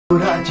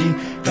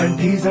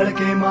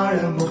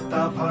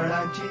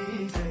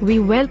We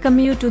welcome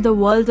you to the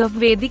world of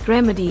Vedic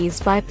remedies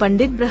by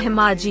Pandit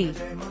Brahma Ji.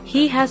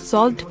 He has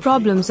solved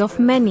problems of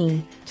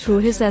many through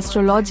his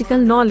astrological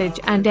knowledge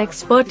and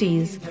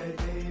expertise.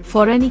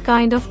 For any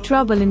kind of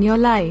trouble in your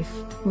life,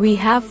 we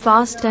have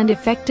fast and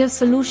effective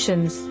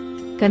solutions.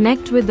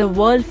 Connect with the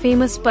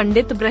world-famous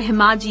Pandit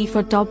Brahma Ji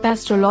for top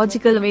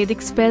astrological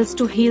Vedic spells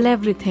to heal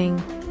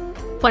everything.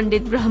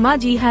 Pandit Brahma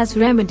Ji has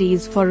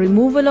remedies for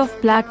removal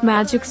of black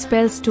magic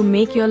spells to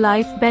make your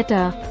life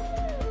better.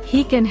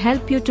 He can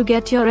help you to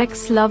get your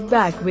ex-love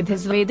back with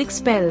his Vedic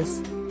spells.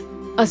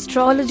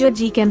 Astrologer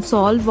Ji can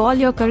solve all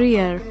your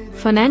career,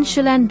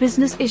 financial and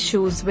business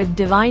issues with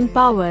divine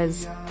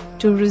powers.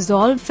 To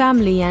resolve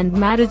family and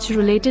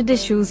marriage-related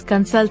issues,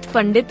 consult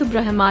Pandit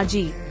Brahma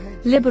Ji.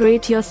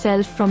 Liberate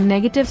yourself from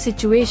negative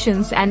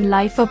situations and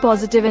live a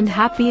positive and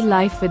happy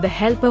life with the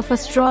help of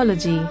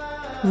astrology.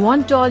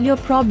 Want all your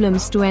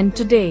problems to end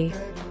today?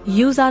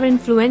 Use our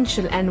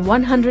influential and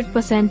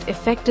 100%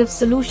 effective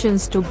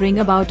solutions to bring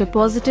about a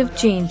positive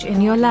change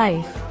in your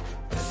life.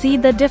 See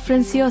the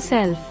difference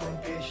yourself.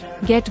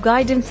 Get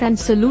guidance and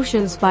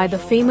solutions by the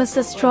famous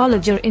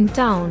astrologer in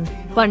town,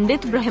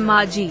 Pandit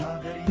Brahma Ji.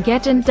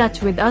 Get in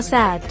touch with us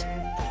at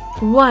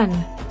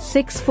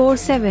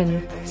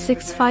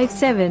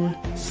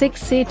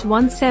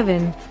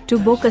 1-647-657-6817 to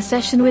book a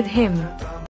session with him.